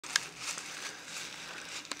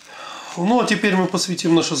Ну а теперь мы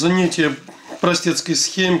посвятим наше занятие простецкой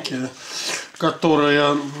схемке,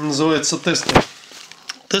 которая называется тестер.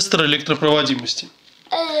 Тестер электропроводимости.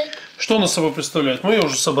 Что она собой представляет? Мы ее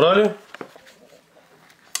уже собрали.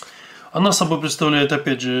 Она собой представляет,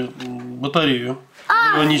 опять же, батарею,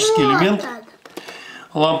 гальванический элемент,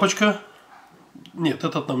 лампочка. Нет,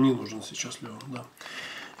 этот нам не нужен сейчас, Леон, да.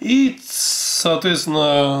 И,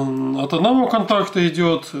 соответственно, от одного контакта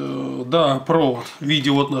идет, да, провод в виде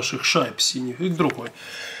вот наших шайб синих, и к другой.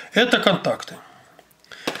 Это контакты.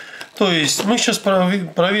 То есть мы сейчас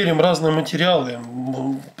проверим разные материалы,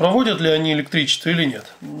 проводят ли они электричество или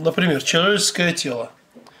нет. Например, человеческое тело.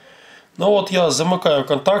 Ну вот я замыкаю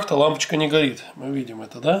контакт, а лампочка не горит. Мы видим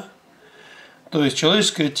это, да? То есть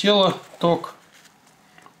человеческое тело ток,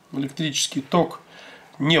 электрический ток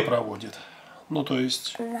не проводит. Ну то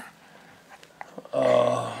есть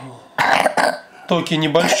токи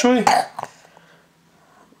небольшие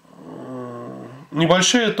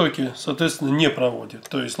токи, соответственно, не проводит.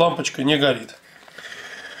 То есть лампочка не горит.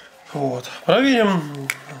 Вот. Проверим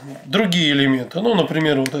другие элементы. Ну,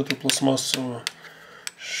 например, вот эту пластмассовую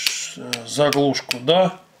заглушку,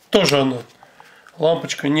 да, тоже она,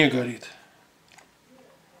 лампочка не горит.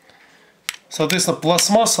 Соответственно,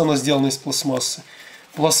 пластмасса, она сделана из пластмассы.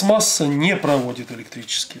 Пластмасса не проводит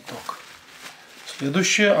электрический ток.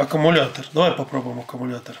 Следующее, аккумулятор. Давай попробуем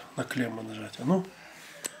аккумулятор на клемму нажать. А ну,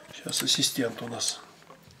 сейчас ассистент у нас.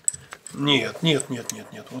 Нет.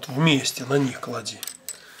 Вот вместе на них клади.